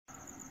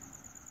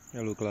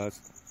Hello class,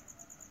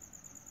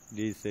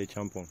 this is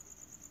Champon.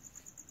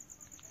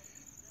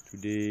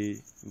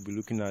 Today we'll be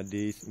looking at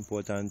this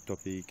important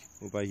topic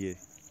over here.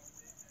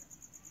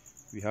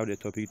 We have the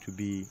topic to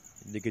be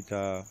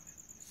digital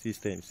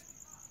systems.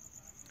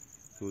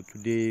 So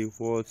today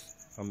what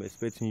I'm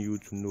expecting you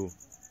to know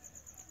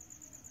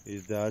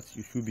is that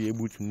you should be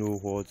able to know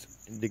what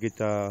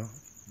digital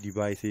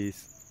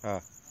devices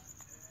are,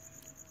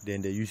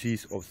 then the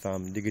uses of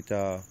some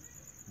digital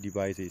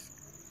devices.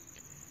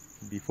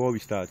 Before we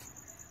start,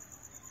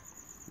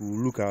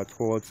 we'll look at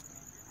what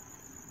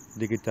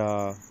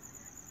digital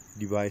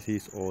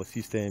devices or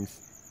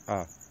systems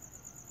are.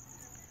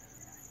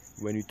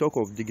 When we talk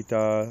of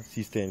digital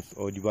systems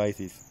or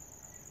devices,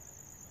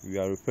 we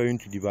are referring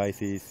to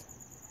devices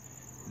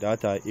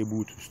that are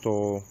able to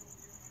store,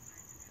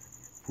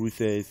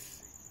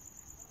 process,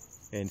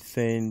 and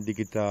send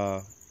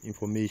digital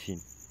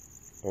information,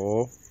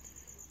 or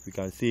we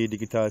can say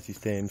digital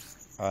systems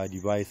are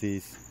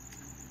devices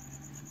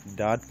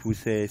that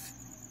process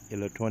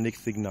electronic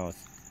signals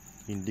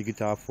in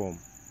digital form,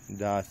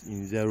 that's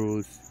in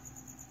zeros,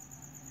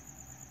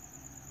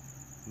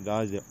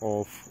 that's the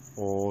off,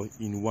 or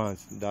in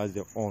ones, that's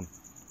the on.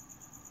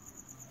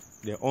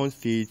 The on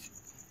state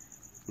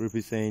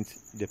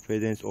represents the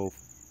presence of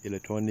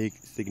electronic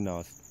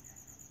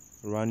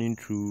signals running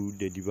through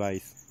the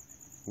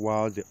device,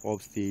 while the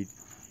off state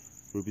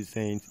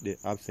represents the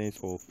absence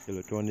of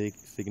electronic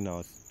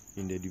signals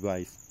in the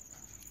device.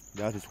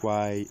 That is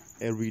why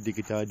every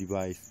digital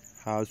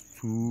device has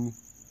two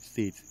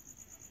states,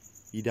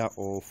 either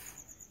off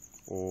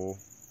or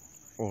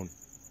on.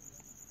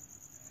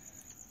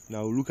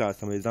 Now look at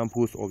some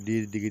examples of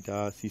these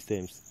digital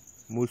systems.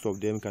 Most of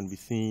them can be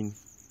seen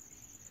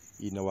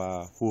in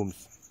our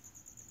homes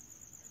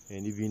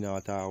and even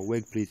at our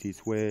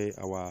workplaces where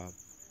our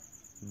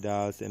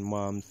dads and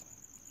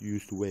moms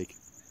used to work.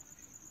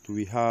 So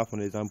we have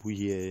an example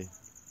here,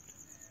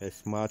 a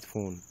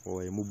smartphone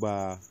or a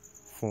mobile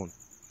phone.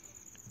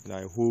 And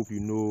I hope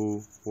you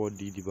know what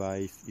the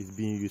device is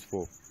being used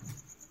for.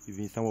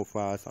 Even some of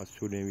us as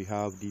children, we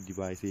have the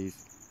devices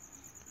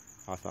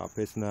as our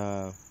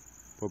personal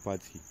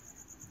property.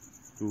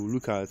 To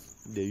look at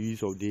the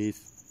use of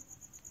this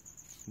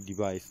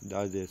device,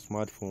 that's the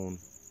smartphone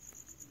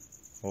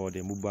or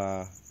the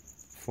mobile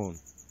phone.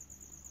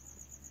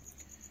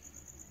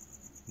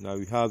 Now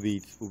we have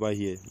it over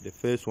here. The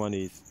first one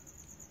is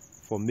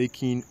for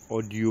making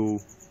audio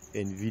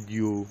and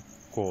video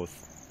calls.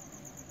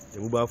 The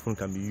mobile phone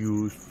can be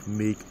used to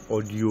make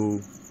audio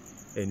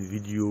and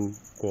video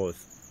calls.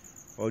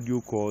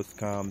 Audio calls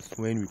comes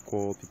when we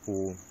call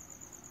people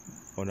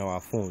on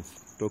our phones,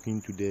 talking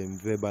to them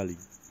verbally.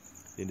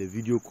 Then the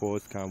video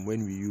calls come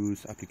when we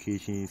use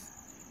applications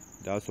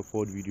that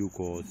support video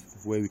calls,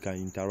 where we can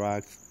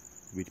interact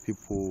with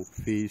people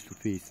face to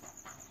face.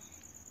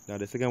 Now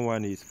the second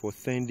one is for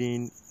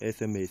sending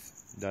SMS,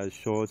 that's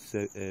short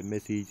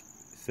message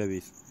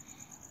service.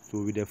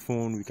 So with the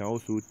phone we can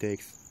also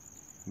text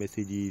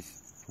messages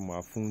from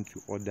our phone to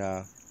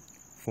other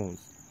phones.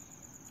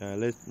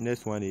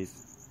 Next one is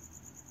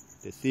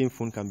the same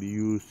phone can be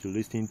used to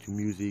listen to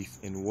music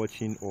and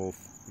watching of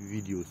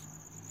videos.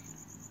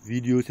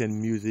 Videos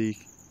and music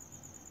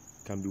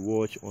can be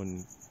watched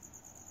on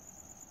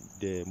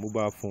the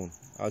mobile phone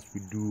as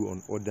we do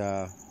on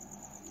other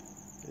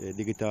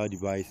digital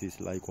devices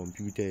like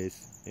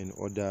computers and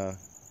other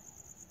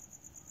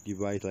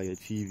devices like a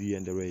TV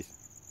and the rest.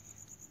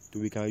 So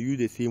we can use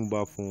the same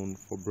mobile phone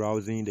for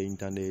browsing the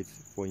internet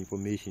for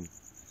information.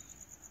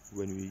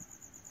 When we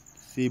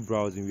say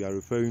browsing, we are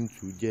referring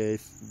to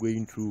just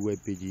going through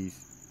web pages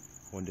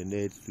on the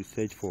net to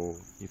search for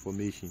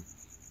information.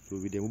 So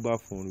with the mobile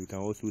phone, we can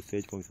also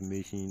search for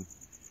information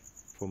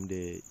from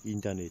the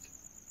internet.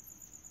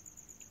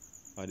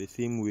 At the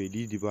same way,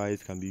 this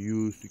device can be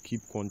used to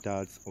keep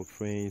contacts of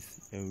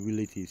friends and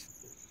relatives.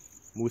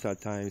 Most of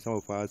the time, some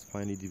of us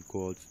find it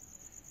difficult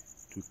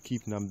to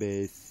keep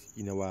numbers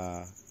in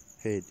our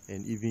head,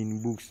 and even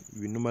books,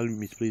 we normally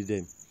misplace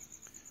them.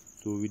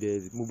 So with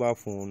the mobile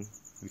phone,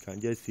 we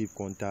can just save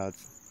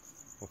contacts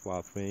of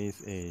our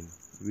friends and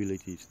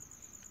relatives.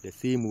 The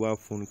same mobile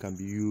phone can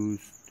be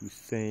used to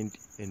send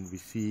and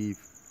receive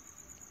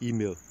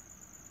email.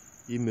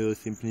 Email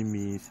simply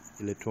means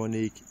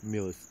electronic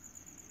mails.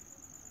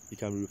 It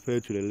can refer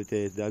to the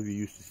letters that we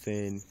use to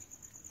send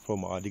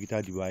from our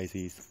digital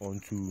devices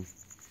onto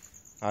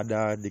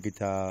other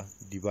digital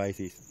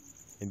devices.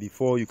 And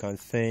before you can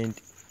send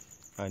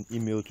an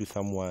email to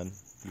someone,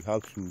 you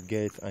have to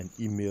get an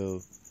email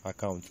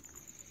account.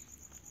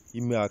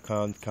 Email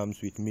account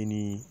comes with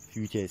many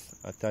features.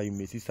 At times you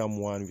may see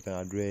someone with an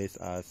address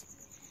as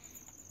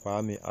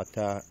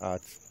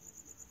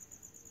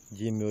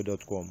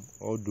kwameatta@gmail.com.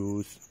 All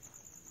those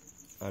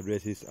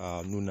addresses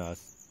are known as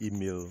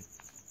email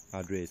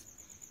address.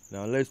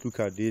 Now let's look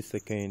at this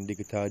second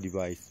digital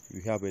device.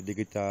 We have a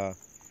digital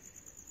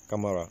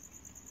camera,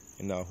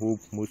 and I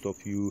hope most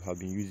of you have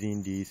been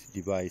using this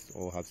device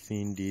or have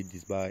seen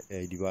this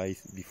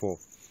device before.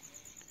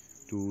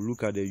 To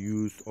look at the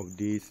use of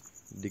this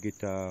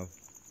digital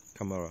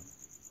camera.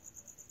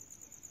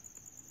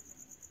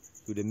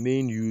 So the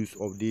main use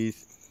of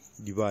this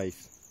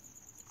device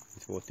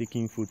is for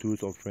taking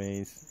photos of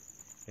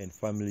friends and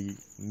family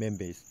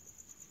members,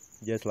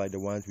 just like the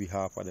ones we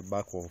have at the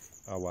back of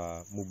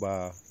our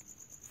mobile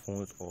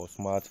phones or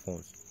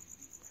smartphones.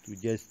 To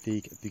just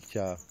take a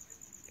picture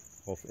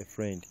of a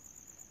friend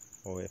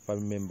or a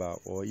family member,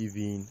 or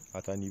even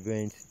at an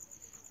event,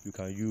 you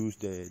can use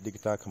the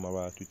digital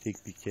camera to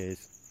take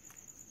pictures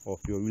of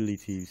your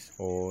relatives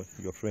or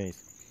your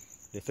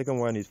friends. The second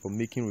one is for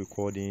making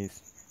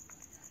recordings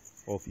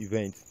of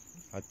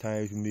events. At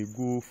times you may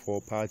go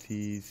for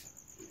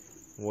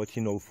parties,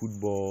 watching of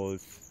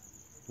footballs,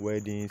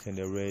 weddings and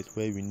the rest,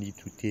 where we need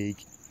to take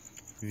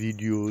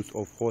videos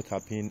of what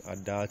happened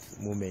at that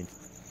moment.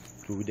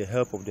 So with the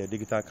help of the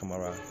digital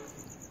camera,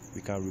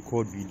 we can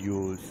record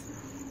videos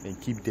and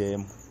keep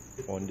them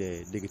on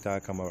the digital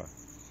camera.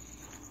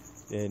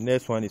 The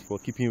next one is for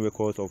keeping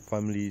records of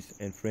families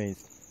and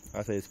friends,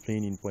 as I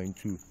explained in point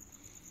 2.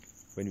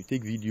 When you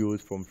take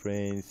videos from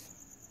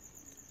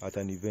friends at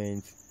an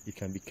event, it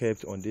can be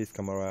kept on this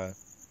camera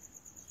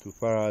so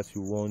far as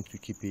you want to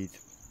keep it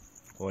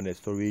on a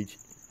storage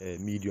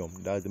medium.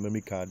 That's the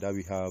memory card that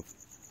we have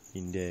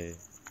in the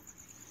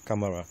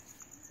camera.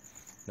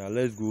 Now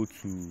let's go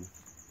to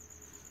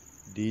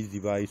this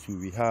device.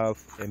 We have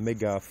a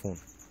megaphone.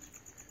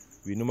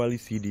 We normally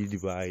see this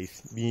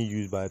device being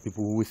used by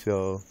people who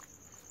sell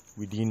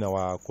within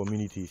our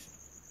communities,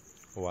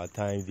 or at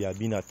times they are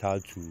being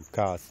attached to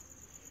cars.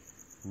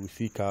 We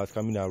see cars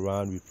coming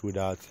around with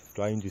products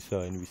trying to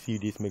sell, and we see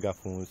these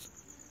megaphones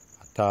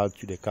attached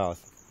to the cars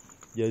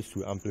just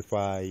to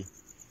amplify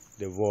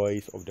the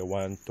voice of the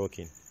one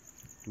talking.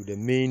 So the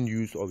main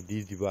use of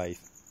this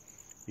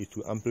device is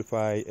to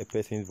amplify a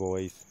person's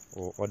voice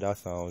or other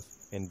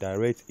sounds and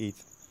direct it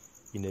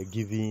in a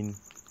given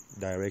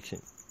direction.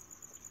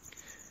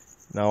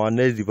 Now our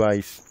next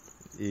device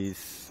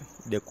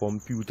is the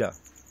computer.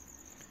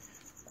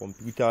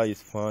 Computer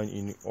is found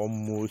in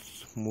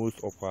almost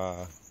most of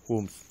our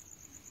homes,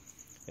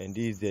 and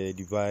this is the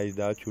device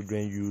that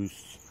children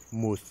use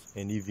most,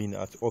 and even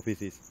at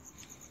offices.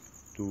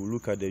 To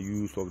look at the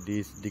use of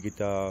this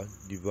digital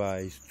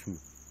device too.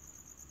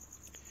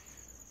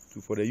 So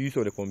for the use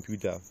of the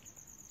computer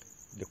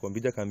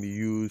can be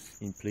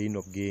used in playing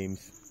of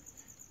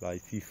games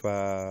like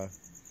FIFA,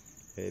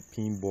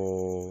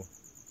 pinball,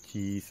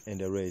 chess and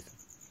the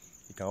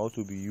rest. It can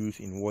also be used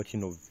in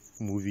watching of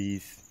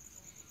movies,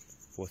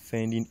 for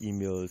sending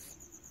emails,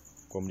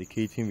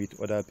 communicating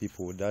with other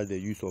people. That's the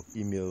use of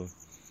email.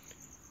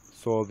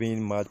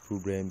 Solving math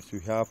problems. We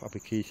have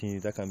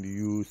applications that can be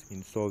used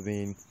in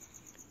solving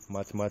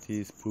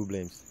mathematics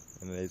problems.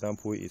 And an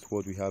example is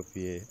what we have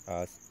here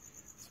as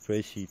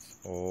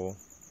spreadsheets or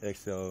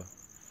Excel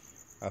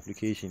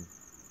application.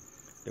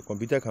 The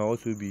computer can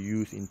also be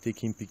used in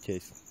taking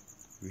pictures.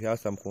 We have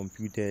some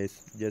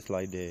computers, just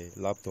like the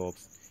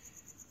laptops,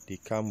 they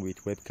come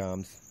with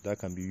webcams that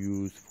can be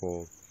used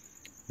for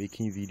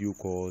making video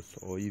calls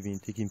or even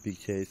taking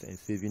pictures and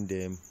saving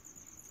them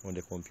on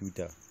the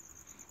computer.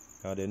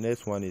 Now the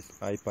next one is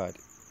iPad.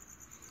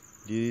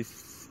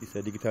 This is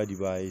a digital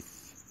device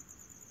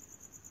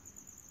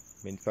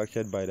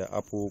manufactured by the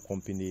Apple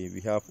company.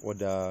 We have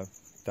other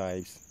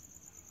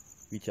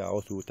types which are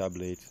also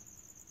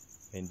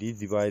tablets, and this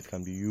device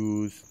can be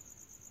used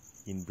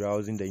in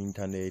browsing the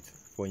internet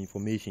for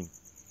information,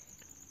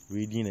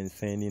 reading and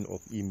sending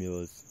of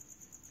emails,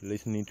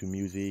 listening to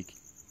music,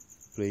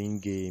 playing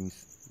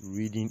games,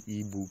 reading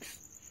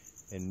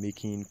e-books and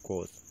making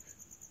calls.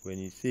 When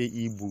you say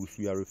e-books,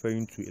 we are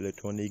referring to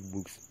electronic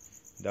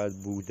books. That's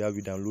books that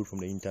we download from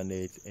the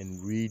internet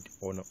and read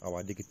on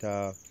our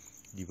digital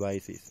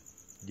devices.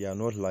 They are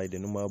not like the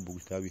normal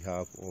books that we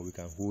have, or we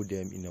can hold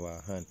them in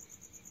our hand.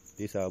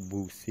 These are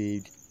books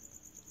saved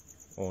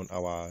on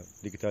our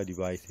digital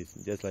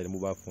devices, just like the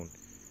mobile phone,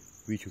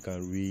 which you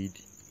can read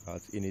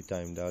at any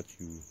time that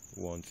you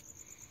want.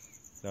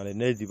 Now the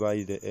next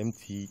device is the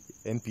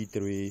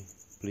MP3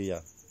 player.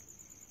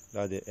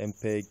 That's the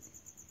MPEG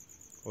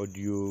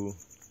Audio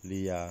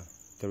Layer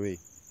 3.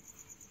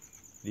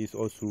 This is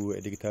also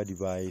a digital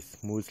device,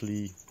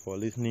 mostly for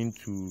listening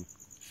to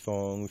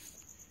songs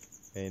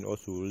and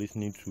also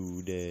listening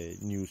to the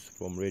news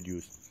from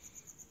radios.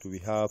 So we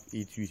have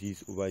 8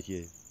 uses over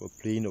here for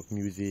playing of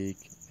music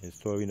and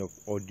storing of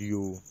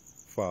audio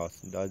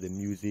files. That's the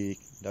music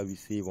that we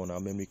save on our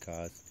memory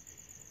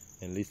cards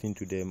and listening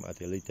to them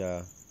at a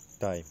later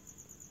time.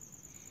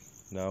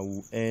 Now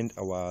we'll end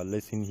our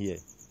lesson here.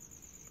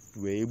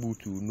 We're able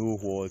to know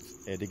what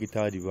a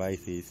digital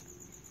device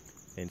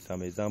is and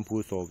some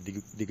examples of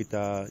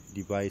digital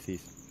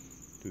devices.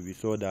 So we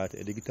saw that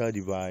a digital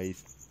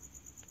device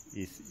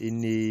is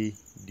any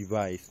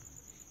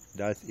device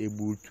that's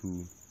able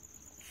to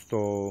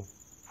store,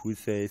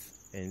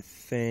 process and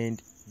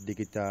send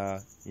digital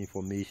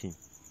information.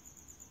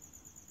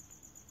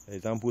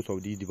 Examples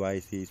of these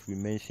devices, we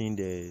mentioned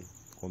the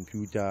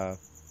computer,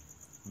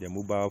 the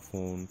mobile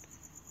phone,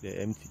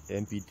 the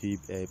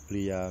MP3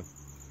 player,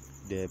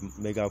 the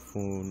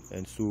megaphone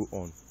and so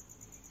on.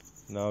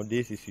 Now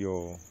this is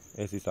your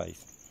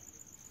exercise.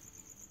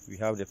 We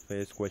have the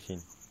first question.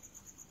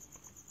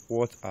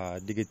 what are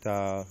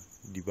digital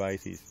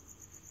devices.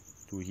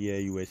 So here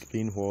you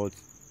explain what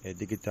a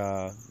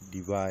digital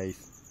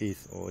device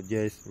is, or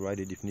just write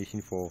the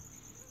definition for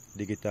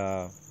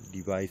digital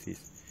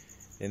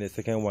devices. Then the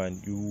second one,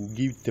 you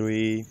give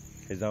 3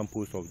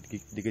 examples of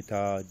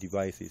digital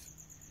devices.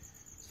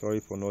 Sorry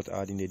for not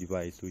adding the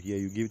device. So here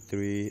you give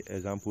 3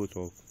 examples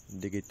of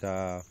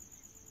digital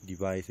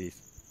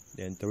devices.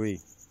 Then 3,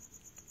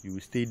 you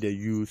state the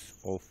use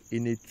of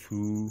any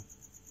 2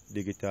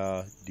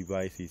 digital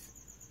devices.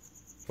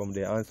 From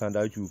the answer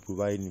that you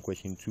provide in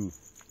question 2,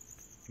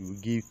 you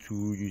give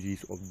 2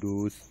 uses of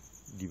those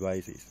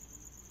devices.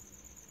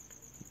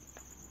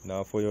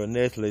 Now for your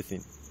next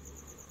lesson,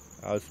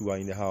 as you are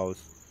in the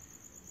house,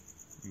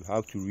 you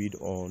have to read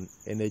on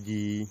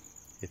energy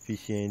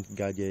efficient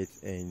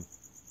gadgets and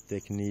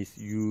techniques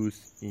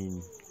used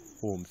in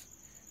homes.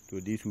 So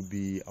this will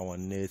be our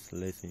next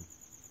lesson.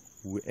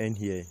 We'll end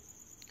here.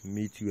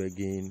 Meet you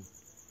again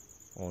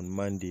on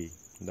Monday.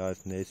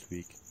 That's next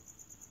week.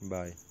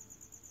 Bye.